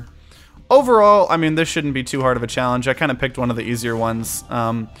room here. Overall, I mean, this shouldn't be too hard of a challenge. I kind of picked one of the easier ones.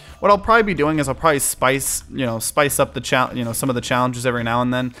 What I'll probably be doing is I'll probably spice up the some of the challenges every now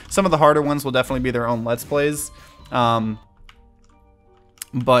and then. Some of the harder ones will definitely be their own Let's Plays. But,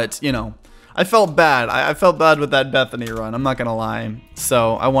 you know, I felt bad. I felt bad with that Bethany run. I'm not gonna lie.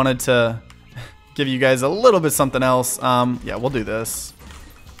 So I wanted to give you guys a little bit something else. Yeah, we'll do this.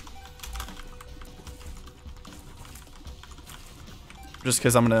 Just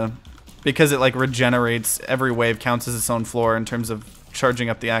because because it like regenerates, every wave counts as its own floor in terms of charging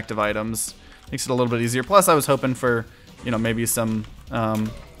up the active items. Makes it a little bit easier. Plus I was hoping for, you know, maybe some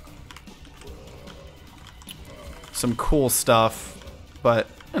cool stuff. But,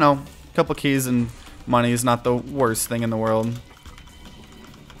 you know, a couple keys and money is not the worst thing in the world.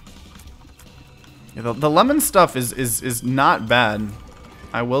 Yeah, the lemon stuff is not bad,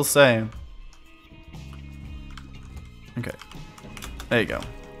 I will say. Okay. There you go.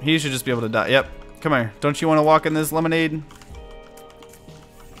 He should just be able to die. Yep. Come here. Don't you want to walk in this lemonade?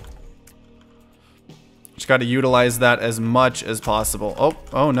 Just got to utilize that as much as possible.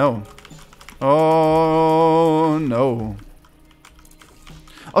 Oh no. Oh no.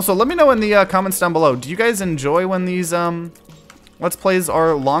 Also, let me know in the comments down below. Do you guys enjoy when these Let's Plays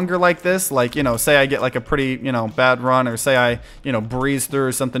are longer like this? Like, you know, say I get like a pretty, you know, bad run, or say I, you know, breeze through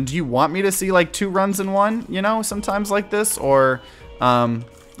or something. Do you want me to see like 2 runs in one, you know, sometimes like this? Or,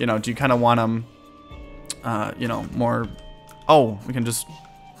 you know, do you kind of want them, you know, more... Oh, we can just...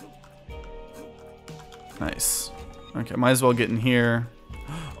 Nice. Okay, might as well get in here.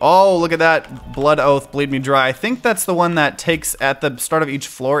 Oh, look at that. Blood Oath, Bleed Me Dry. I think that's the one that takes, at the start of each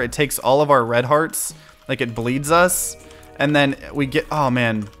floor, it takes all of our red hearts. Like, it bleeds us. And then we get... Oh,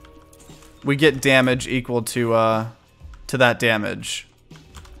 man. We get damage equal to that damage.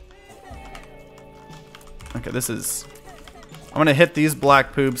 Okay, this is... I'm gonna hit these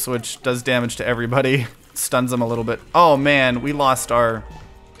black poops, which does damage to everybody. Stuns them a little bit. Oh man, we lost our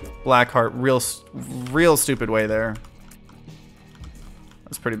black heart real stupid way there.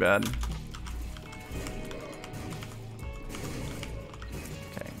 That's pretty bad.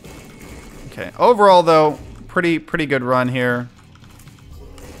 Okay. Overall though, pretty good run here.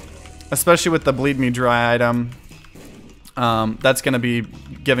 Especially with the Bleed Me Dry item. That's gonna be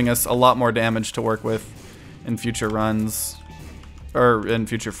giving us a lot more damage to work with. in future runs. Or in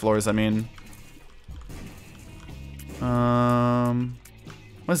future floors, I mean. Oh,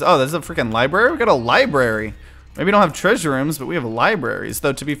 there's a freaking library? We got a library. Maybe we don't have treasure rooms, but we have libraries.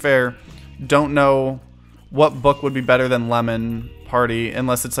 Though, to be fair, don't know what book would be better than Lemon Party,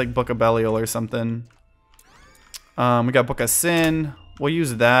 unless it's like Book of Belial or something. We got Book of Sin. We'll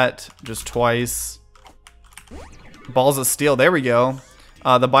use that just twice. Balls of Steel, there we go.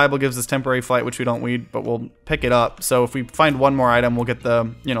 The Bible gives us temporary flight, which we don't need, but we'll pick it up. So if we find one more item, we'll get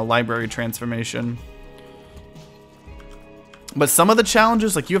the, you know, library transformation. But some of the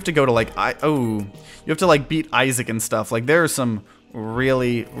challenges, like you have to go to like, you have to like beat Isaac and stuff. Like there are some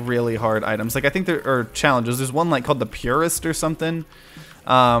really, really hard items. Like I think there are challenges. There's one like called the Purist or something,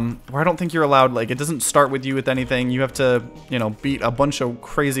 where I don't think you're allowed, like it doesn't start with you with anything. You have to, you know, beat a bunch of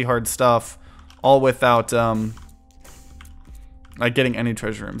crazy hard stuff all without, like getting any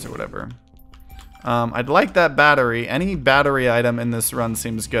treasure rooms or whatever. I'd like that battery. Any battery item in this run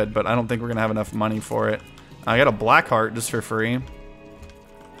seems good, but I don't think we're gonna have enough money for it. I got a black heart just for free.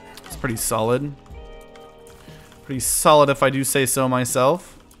 It's pretty solid. Pretty solid if I do say so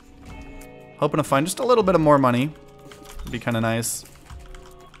myself. Hoping to find just a little bit of more money. Would be kind of nice.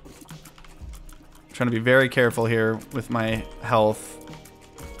 Trying to be very careful here with my health.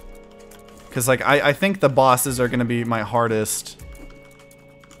 Because like I think the bosses are going to be my hardest.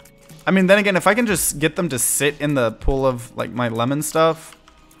 I mean, then again, if I can just get them to sit in the pool of like my lemon stuff,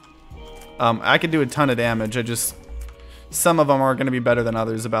 I could do a ton of damage. Some of them are going to be better than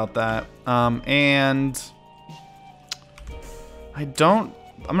others about that. And I'm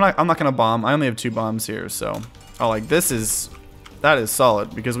not going to bomb. I only have 2 bombs here, so like that is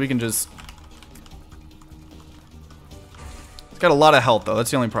solid because we can just. It's got a lot of health though. That's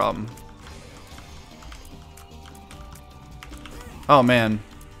the only problem. Oh man.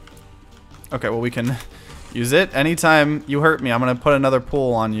 Okay, well we can use it. Anytime you hurt me, I'm going to put another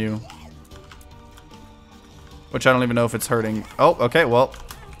pull on you. Which I don't even know if it's hurting. Oh, okay, well,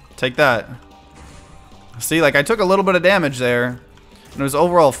 take that. See, like I took a little bit of damage there. And it was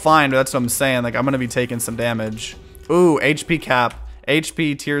overall fine, but that's what I'm saying. Like I'm going to be taking some damage. Ooh, HP cap.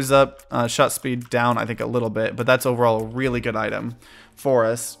 HP tears up, shot speed down, I think a little bit. But that's overall a really good item for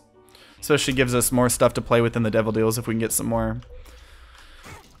us. Especially gives us more stuff to play with in the Devil Deals if we can get some more.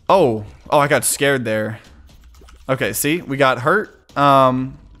 Oh, I got scared there. Okay, see, we got hurt.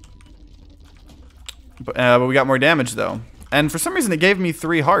 But we got more damage though. And for some reason it gave me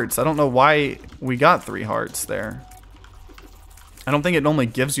 3 hearts. I don't know why we got 3 hearts there. I don't think it only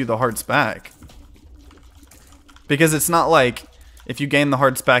gives you the hearts back. Because it's not like if you gain the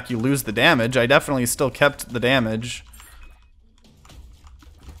hearts back you lose the damage. I definitely still kept the damage.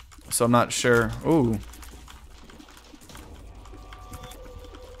 So I'm not sure. Ooh.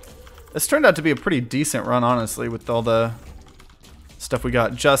 This turned out to be a pretty decent run, honestly, with all the stuff we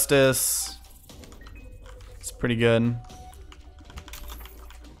got. Justice. It's pretty good.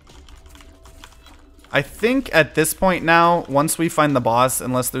 I think at this point now, once we find the boss,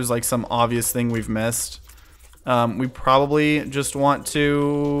 unless there's like some obvious thing we've missed, we probably just want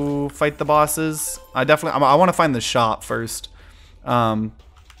to fight the bosses. I want to find the shop first. But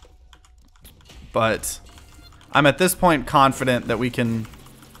I'm at this point confident that we can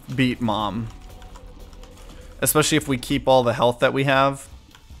beat Mom. Especially if we keep all the health that we have.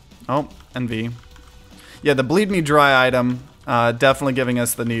 Oh, NV. Yeah, the Bleed Me Dry item, definitely giving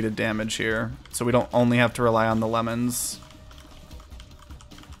us the needed damage here. So we don't only have to rely on the lemons.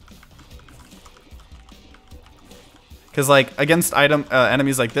 Because like, against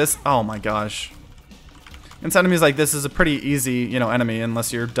enemies like this, oh my gosh. Against enemies like this is a pretty easy, you know, enemy,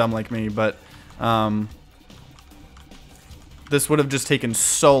 unless you're dumb like me, but this would have just taken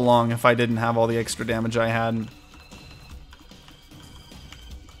so long if I didn't have all the extra damage I had.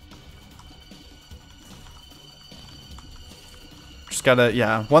 Just gotta,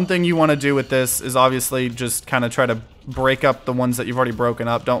 yeah. One thing you want to do with this is obviously just kind of try to break up the ones that you've already broken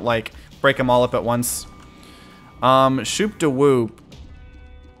up. Don't like break them all up at once. Shoop de Whoop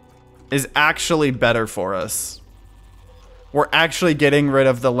is actually better for us. We're actually getting rid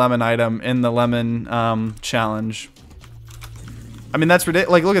of the lemon item in the lemon challenge. I mean, that's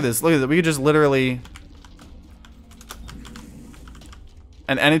ridiculous. Like, look at this. Look at this. We could just literally...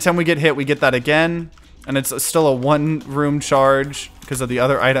 And anytime we get hit, we get that again. And it's still a 1-room charge because of the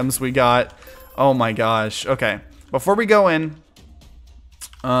other items we got. Oh my gosh. Okay. Before we go in,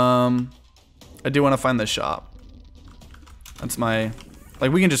 I do want to find the shop. That's my...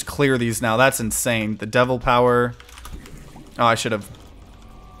 Like, we can just clear these now. That's insane. The devil power... Oh, I should have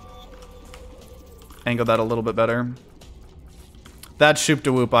angled that a little bit better. That Shoop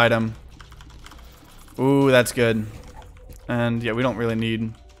de Whoop item. Ooh, that's good. And yeah, we don't really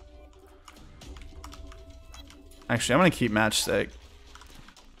need... Actually, I'm gonna keep matchstick.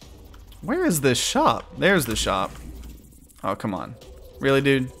 Where is this shop? There's the shop. Oh, come on. Really,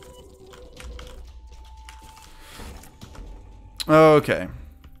 dude? Okay.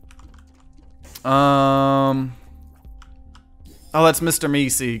 Oh, that's Mr.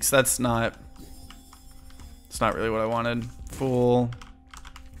 Meeseeks. That's not... It's not really what I wanted. Fool.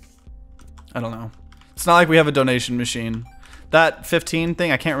 I don't know. It's not like we have a donation machine. That 15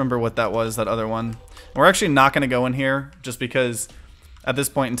 thing, I can't remember what that was, that other one. We're actually not going to go in here just because at this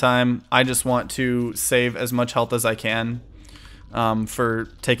point in time, I just want to save as much health as I can for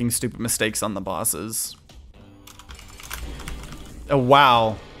taking stupid mistakes on the bosses. Oh,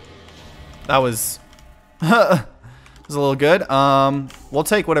 wow. That was... was a little good. We'll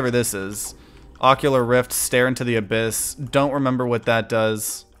take whatever this is. Ocular Rift, Stare into the Abyss. Don't remember what that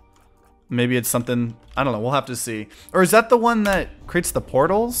does. Maybe it's something... I don't know. We'll have to see. Or is that the one that creates the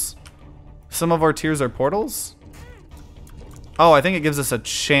portals? Some of our tiers are portals? Oh, I think it gives us a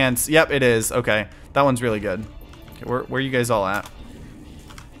chance. Yep, it is. Okay. That one's really good. Okay, where are you guys all at?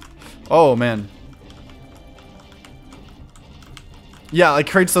 Oh, man. Yeah, it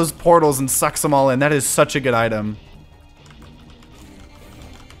creates those portals and sucks them all in. That is such a good item.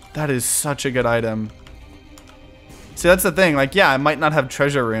 That is such a good item. See, that's the thing. Like, yeah, I might not have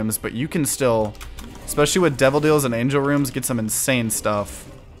treasure rooms, but you can still, especially with devil deals and angel rooms, get some insane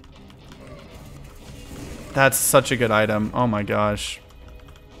stuff. That's such a good item. Oh my gosh.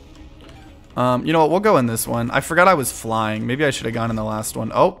 You know what? We'll go in this one. I forgot I was flying. Maybe I should have gone in the last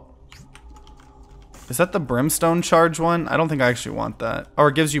one. Oh. Is that the brimstone charge one? I don't think I actually want that. Or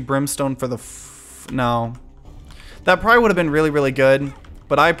it gives you brimstone for the... No. That probably would have been really, really good.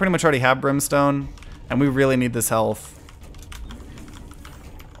 But I pretty much already have brimstone. And we really need this health.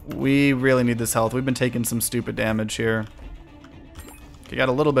 We really need this health. We've been taking some stupid damage here. Okay, got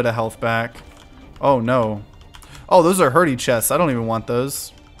a little bit of health back. Oh, no. Oh, those are hurdy chests. I don't even want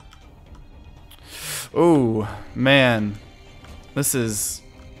those. Ooh, man. This is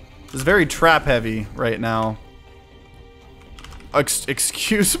very trap heavy right now.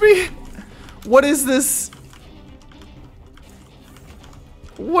 Excuse me? What is this?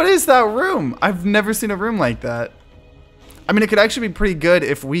 What is that room? I've never seen a room like that. I mean, it could actually be pretty good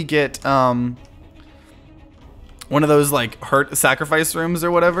if we get one of those like sacrifice rooms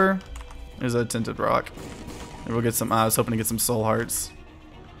or whatever. There's a tinted rock. Maybe we'll get some. I was hoping to get some soul hearts.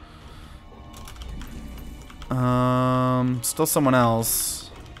 Still someone else.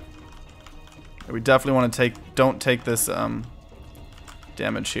 We definitely want to take. Don't take this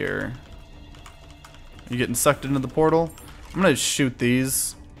damage here. You getting sucked into the portal? I'm gonna shoot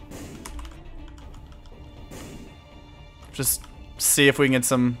these. Just see if we can get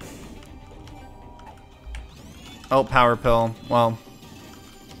some. Oh, power pill. Well,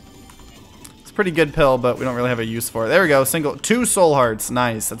 it's a pretty good pill, but we don't really have a use for it. There we go. 2 soul hearts.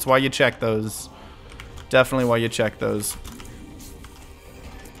 Nice. That's why you check those. Definitely why you check those.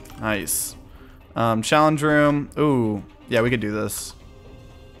 Nice. Challenge room. Ooh. Yeah, we could do this.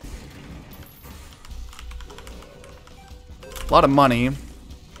 A lot of money.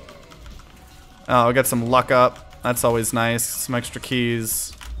 Oh, I got some luck up. That's always nice. Some extra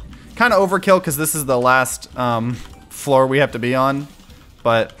keys. Kind of overkill because this is the last floor we have to be on.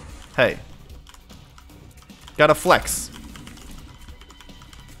 But, hey. Gotta flex.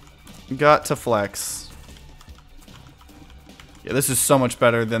 Got to flex. Yeah, this is so much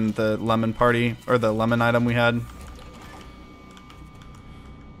better than the lemon party, or the lemon item we had.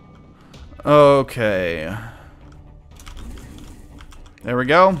 Okay. There we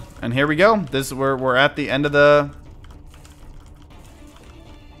go. And here we go. This is where we're at the end of the...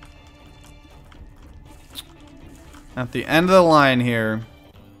 At the end of the line here.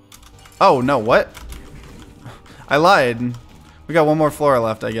 Oh, no, what? I lied. We got one more floor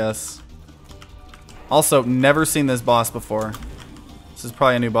left, I guess. Also, never seen this boss before. This is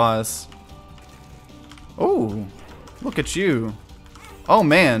probably a new boss. Oh, look at you. Oh,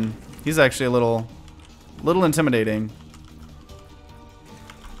 man. He's actually a little intimidating.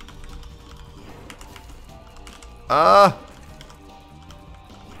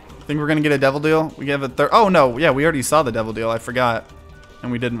 Think we're gonna get a devil deal? We have a third. Oh no, yeah, we already saw the devil deal. I forgot,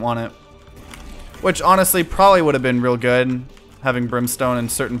 and we didn't want it. Which honestly probably would have been real good, having brimstone in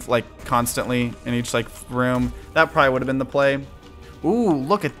certain like constantly in each like room. That probably would have been the play. Ooh,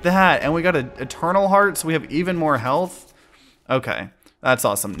 look at that, and we got an eternal heart, so we have even more health. Okay, that's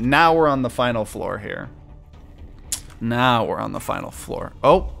awesome. Now we're on the final floor here. Now we're on the final floor.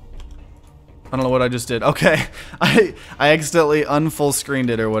 Oh. I don't know what I just did. Okay, I accidentally unfull screened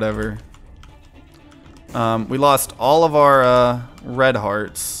it or whatever. We lost all of our red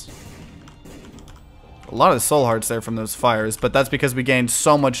hearts. A lot of soul hearts there from those fires, but that's because we gained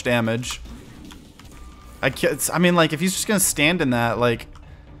so much damage. I mean, like, if he's just gonna stand in that, like,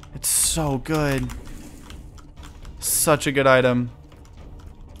 it's so good. Such a good item.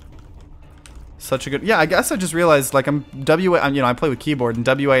 Such a good... Yeah, I guess I just realized, like, I play with keyboard, and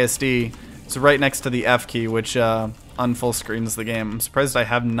WASD is right next to the F key, which unfull screens the game. I'm surprised I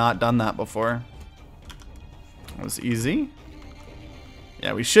have not done that before. That was easy.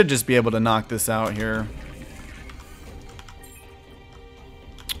 Yeah, we should just be able to knock this out here.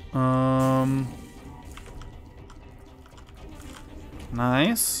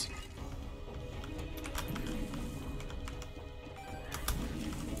 Nice.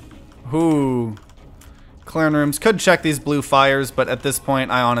 Ooh. Clearing rooms. Could check these blue fires, but at this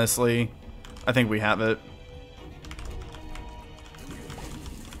point, I think we have it.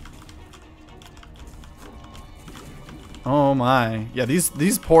 Oh my. Yeah,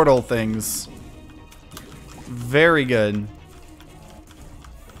 these portal things. Very good.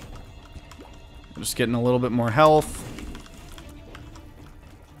 Just getting a little bit more health.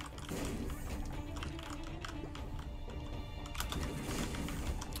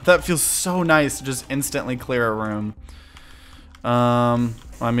 That feels so nice to just instantly clear a room.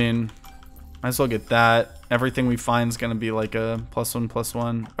 I mean, might as well get that. Everything we find is gonna be like a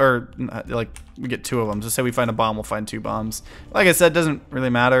 +1/+1, or like we get 2 of them. Just say we find a bomb, we'll find 2 bombs. Like I said, doesn't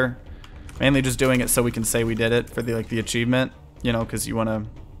really matter. Mainly just doing it so we can say we did it for the achievement, you know, because you have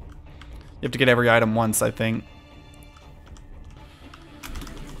to get every item once, I think.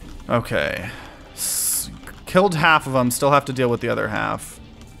 Okay, killed half of them. Still have to deal with the other half.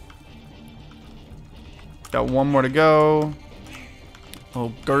 Got 1 more to go.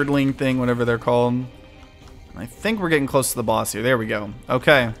 Little girdling thing, whatever they're called. I think we're getting close to the boss here. There we go.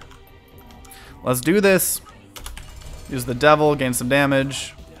 Okay. Let's do this. Use the devil, gain some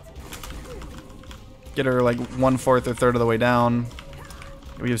damage. Get her like 1/4 or 1/3 of the way down.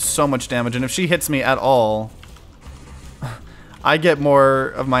 We have so much damage, and if she hits me at all, I get more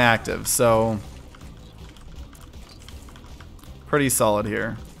of my active, so pretty solid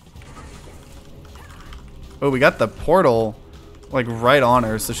here. Oh, we got the portal like right on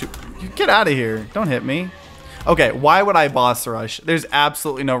her, so you get out of here. Don't hit me. Okay, why would I boss rush? There's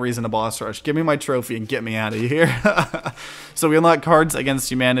absolutely no reason to boss rush. Give me my trophy and get me out of here. So we unlock cards against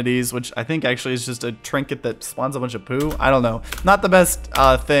humanities, which I think actually is just a trinket that spawns a bunch of poo. I don't know. Not the best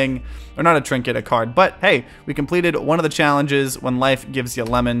thing, or not a trinket, a card. But hey, we completed one of the challenges when life gives you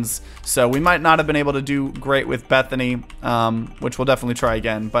lemons. So we might not have been able to do great with Bethany, which we'll definitely try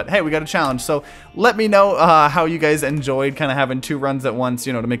again. But hey, we got a challenge. So let me know how you guys enjoyed kind of having 2 runs at once,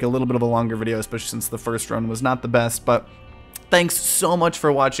 you know, to make a little bit of a longer video, especially since the first run was not the best. But thanks so much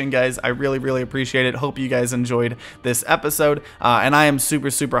for watching, guys. I really, really appreciate it. Hope you guys enjoyed this episode. And I am super,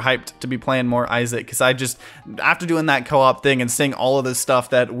 super hyped to be playing more Isaac, because I just, after doing that co-op thing and seeing all of this stuff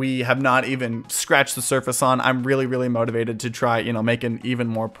that we have not even scratched the surface on, I'm really, really motivated to try, you know, making even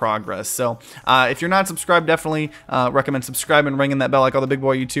more progress. So if you're not subscribed, definitely recommend subscribing and ringing that bell like all the big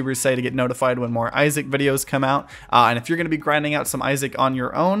boy YouTubers say to get notified when more Isaac videos come out. And if you're going to be grinding out some Isaac on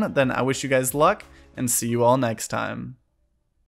your own, then I wish you guys luck and see you all next time.